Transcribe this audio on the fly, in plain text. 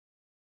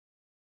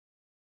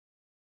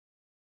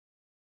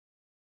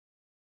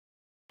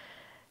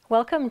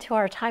Welcome to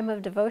our time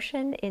of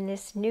devotion in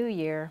this new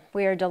year.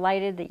 We are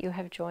delighted that you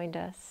have joined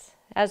us.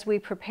 As we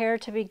prepare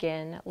to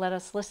begin, let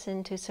us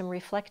listen to some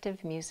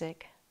reflective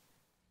music.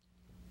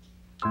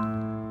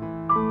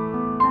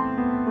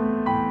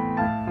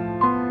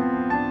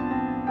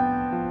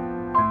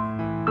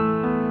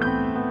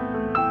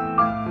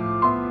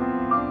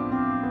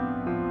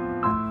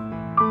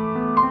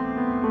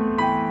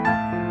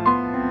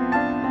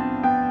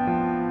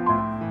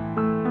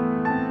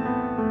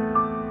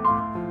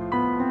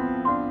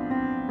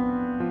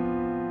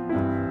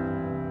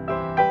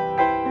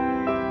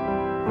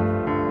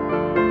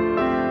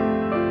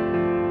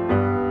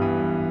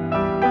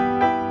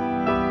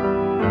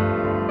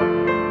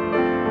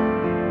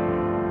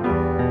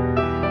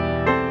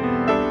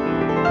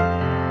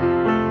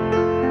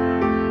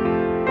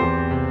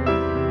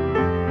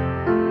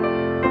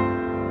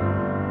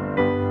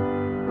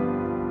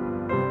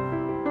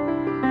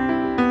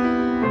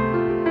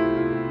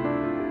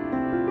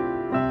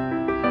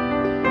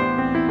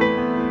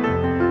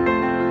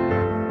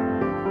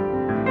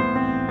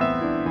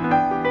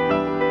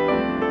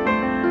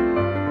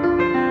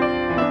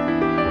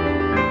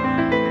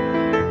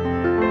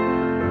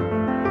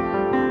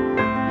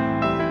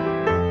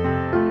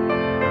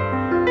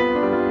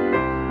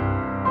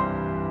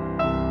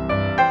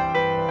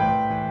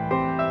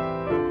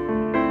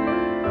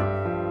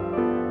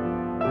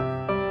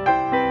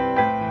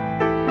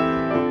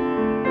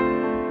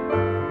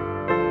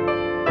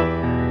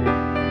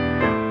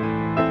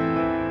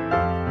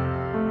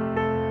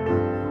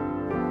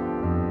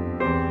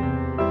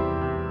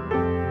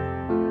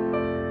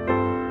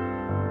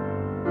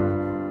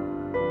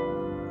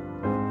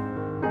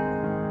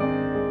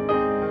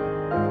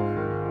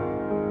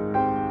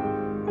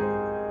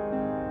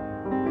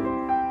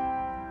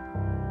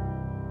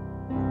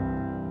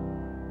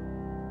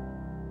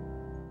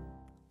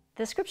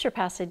 The scripture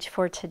passage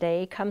for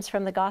today comes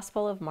from the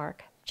Gospel of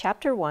Mark,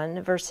 chapter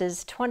 1,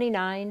 verses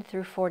 29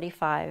 through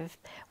 45.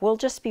 We'll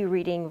just be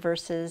reading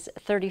verses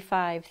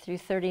 35 through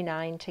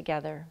 39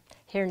 together.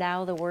 Hear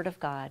now the word of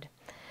God.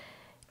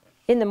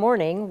 In the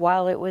morning,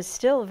 while it was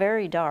still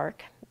very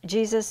dark,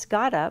 Jesus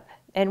got up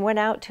and went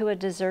out to a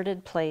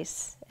deserted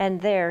place,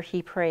 and there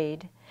he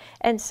prayed.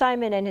 And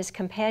Simon and his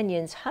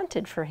companions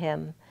hunted for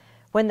him.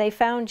 When they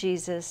found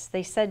Jesus,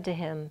 they said to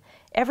him,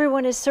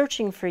 "Everyone is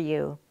searching for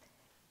you."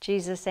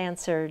 Jesus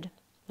answered,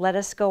 "Let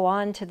us go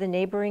on to the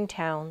neighboring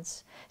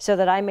towns, so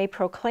that I may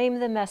proclaim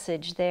the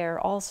message there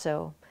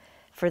also,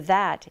 for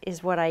that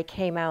is what I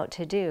came out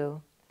to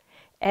do."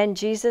 And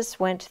Jesus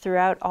went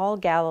throughout all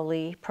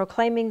Galilee,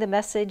 proclaiming the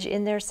message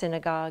in their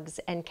synagogues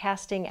and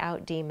casting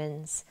out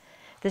demons.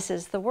 This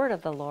is the word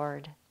of the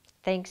Lord.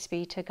 Thanks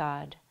be to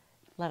God.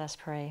 Let us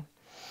pray.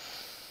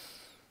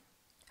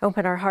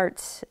 Open our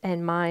hearts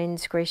and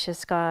minds,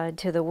 gracious God,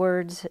 to the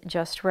words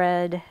just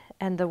read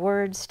and the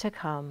words to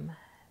come,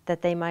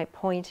 that they might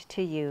point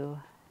to you,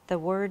 the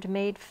Word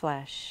made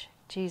flesh,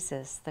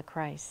 Jesus the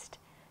Christ.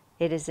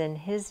 It is in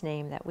His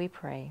name that we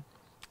pray.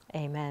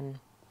 Amen.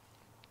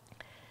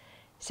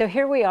 So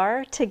here we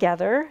are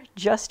together,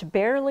 just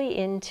barely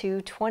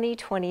into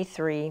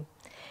 2023.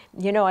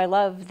 You know, I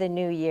love the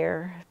new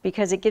year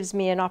because it gives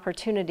me an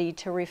opportunity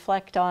to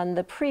reflect on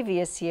the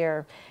previous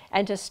year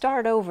and to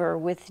start over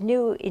with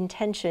new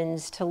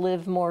intentions to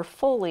live more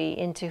fully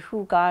into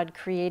who God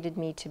created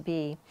me to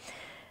be.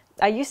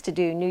 I used to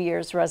do New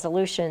Year's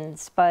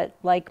resolutions, but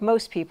like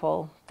most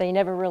people, they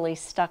never really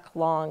stuck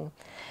long.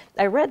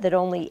 I read that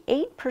only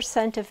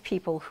 8% of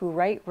people who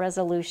write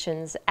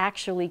resolutions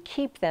actually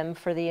keep them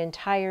for the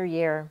entire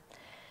year.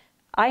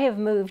 I have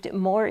moved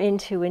more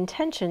into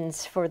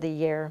intentions for the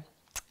year.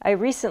 I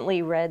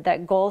recently read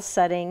that goal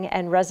setting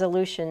and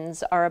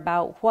resolutions are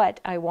about what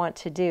I want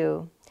to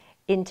do.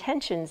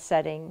 Intention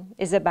setting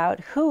is about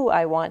who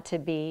I want to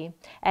be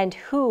and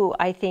who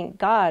I think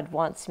God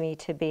wants me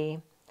to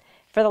be.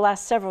 For the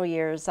last several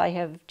years, I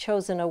have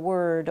chosen a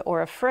word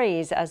or a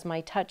phrase as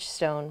my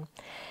touchstone.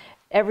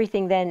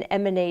 Everything then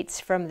emanates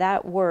from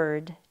that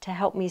word to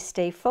help me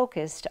stay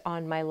focused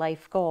on my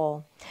life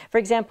goal. For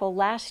example,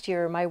 last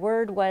year, my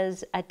word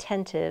was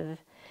attentive.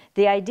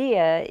 The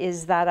idea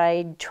is that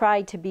I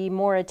tried to be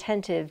more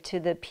attentive to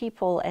the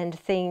people and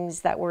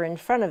things that were in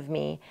front of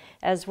me,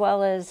 as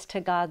well as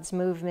to God's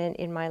movement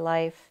in my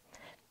life.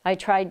 I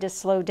tried to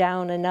slow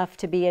down enough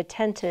to be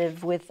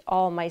attentive with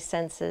all my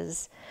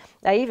senses.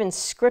 I even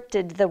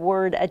scripted the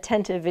word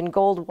attentive in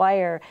gold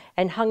wire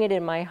and hung it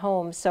in my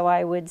home so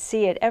I would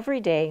see it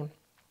every day.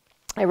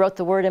 I wrote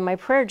the word in my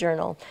prayer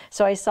journal,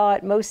 so I saw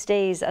it most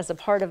days as a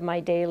part of my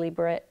daily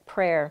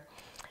prayer.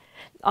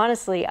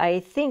 Honestly,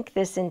 I think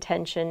this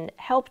intention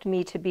helped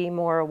me to be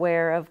more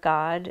aware of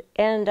God,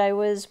 and I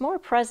was more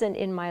present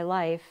in my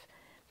life.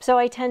 So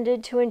I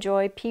tended to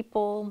enjoy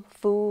people,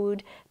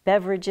 food,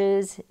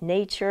 beverages,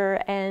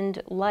 nature,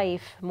 and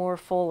life more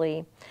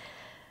fully.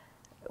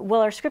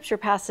 Well, our scripture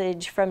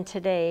passage from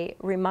today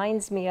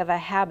reminds me of a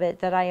habit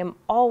that I am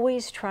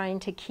always trying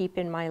to keep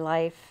in my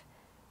life,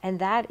 and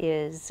that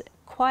is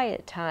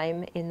quiet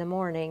time in the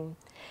morning.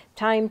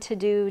 Time to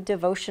do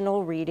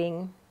devotional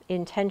reading,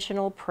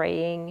 intentional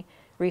praying,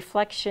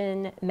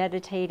 reflection,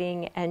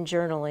 meditating, and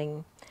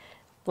journaling.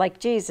 Like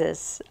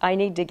Jesus, I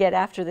need to get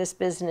after this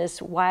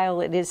business while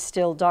it is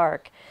still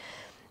dark.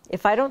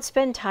 If I don't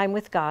spend time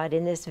with God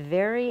in this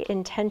very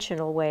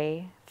intentional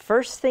way,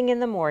 first thing in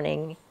the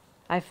morning,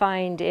 I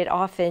find it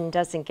often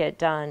doesn't get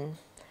done.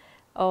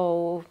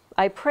 Oh,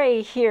 I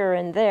pray here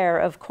and there,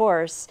 of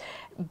course,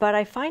 but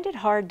I find it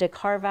hard to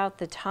carve out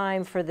the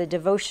time for the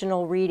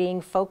devotional reading,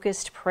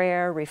 focused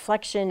prayer,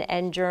 reflection,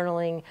 and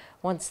journaling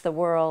once the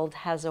world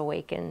has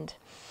awakened.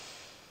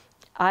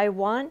 I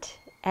want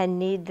and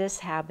need this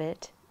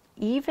habit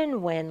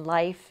even when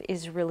life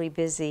is really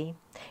busy,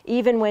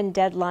 even when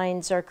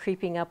deadlines are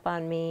creeping up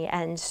on me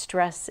and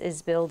stress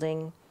is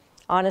building.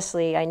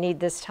 Honestly, I need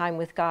this time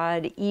with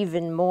God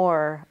even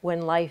more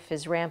when life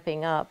is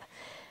ramping up.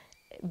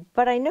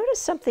 But I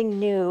noticed something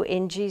new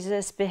in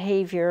Jesus'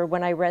 behavior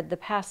when I read the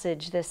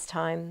passage this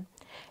time.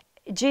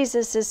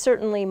 Jesus is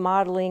certainly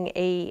modeling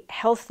a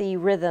healthy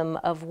rhythm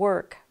of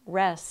work,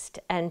 rest,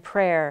 and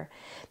prayer.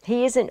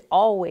 He isn't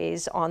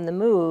always on the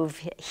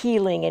move,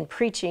 healing and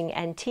preaching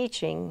and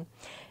teaching.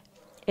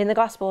 In the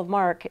Gospel of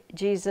Mark,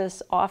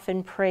 Jesus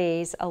often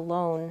prays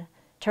alone,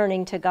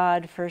 turning to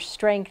God for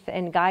strength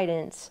and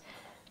guidance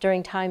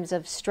during times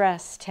of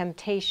stress,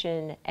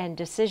 temptation, and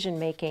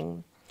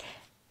decision-making.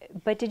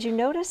 But did you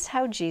notice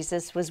how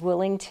Jesus was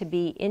willing to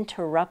be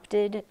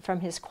interrupted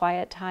from his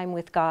quiet time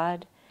with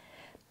God?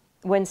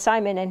 When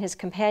Simon and his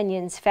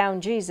companions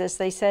found Jesus,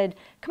 they said,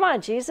 "Come on,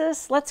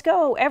 Jesus, let's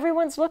go.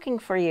 Everyone's looking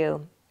for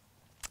you."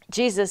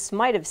 Jesus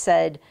might have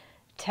said,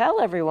 "Tell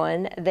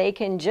everyone they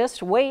can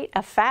just wait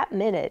a fat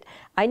minute.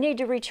 I need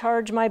to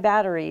recharge my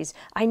batteries.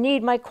 I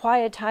need my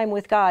quiet time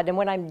with God. And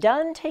when I'm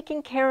done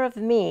taking care of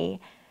me,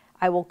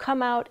 I will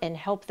come out and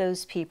help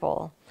those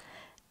people."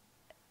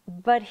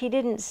 But he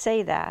didn't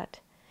say that.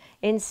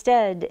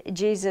 Instead,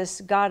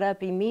 Jesus got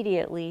up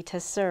immediately to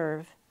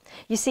serve.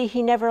 You see,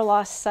 he never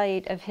lost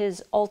sight of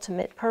his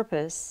ultimate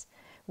purpose,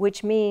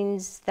 which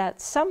means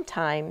that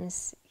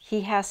sometimes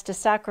he has to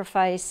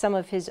sacrifice some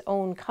of his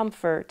own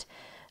comfort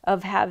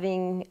of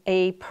having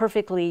a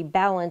perfectly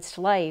balanced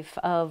life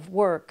of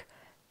work,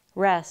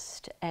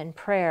 rest, and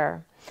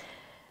prayer.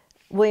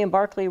 William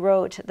Barclay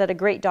wrote that a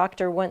great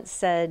doctor once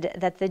said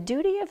that the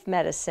duty of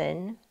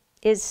medicine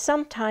is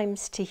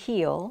sometimes to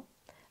heal,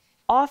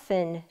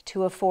 often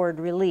to afford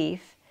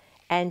relief,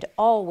 and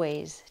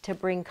always to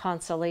bring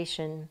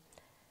consolation.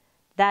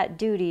 That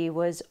duty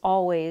was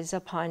always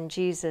upon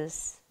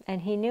Jesus,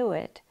 and he knew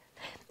it.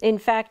 In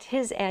fact,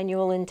 his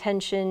annual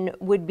intention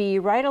would be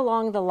right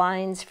along the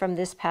lines from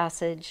this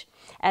passage.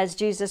 As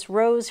Jesus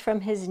rose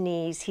from his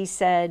knees, he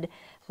said,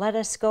 "Let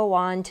us go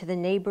on to the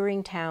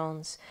neighboring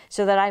towns,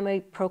 so that I may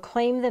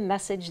proclaim the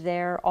message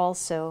there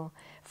also,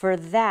 for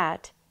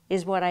that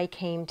is what I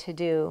came to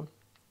do."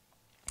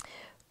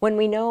 When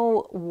we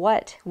know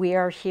what we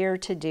are here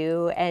to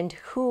do and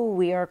who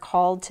we are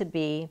called to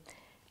be,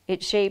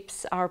 it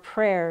shapes our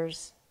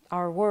prayers,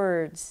 our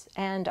words,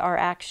 and our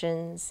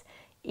actions,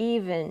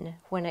 even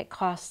when it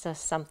costs us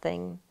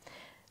something.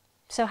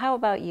 So how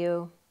about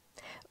you?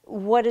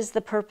 What is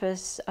the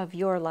purpose of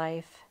your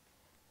life?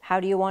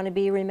 How do you want to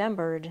be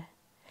remembered?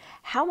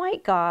 How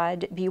might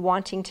God be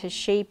wanting to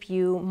shape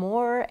you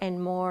more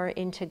and more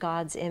into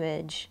God's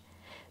image?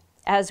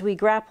 As we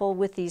grapple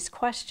with these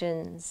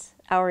questions,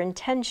 our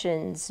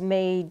intentions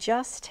may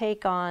just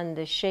take on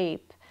the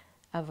shape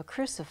of a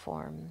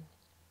cruciform.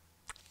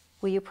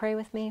 Will you pray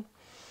with me?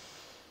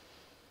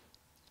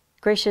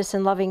 Gracious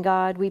and loving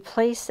God, we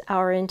place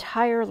our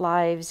entire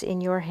lives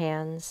in your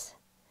hands.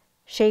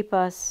 Shape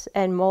us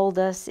and mold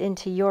us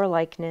into your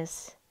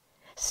likeness.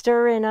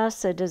 Stir in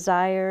us a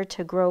desire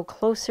to grow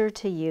closer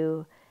to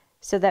you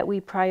so that we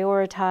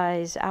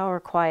prioritize our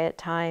quiet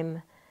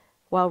time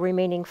while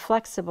remaining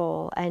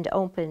flexible and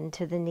open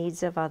to the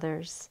needs of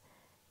others.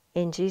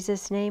 In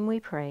Jesus' name we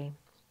pray.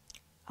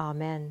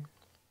 Amen.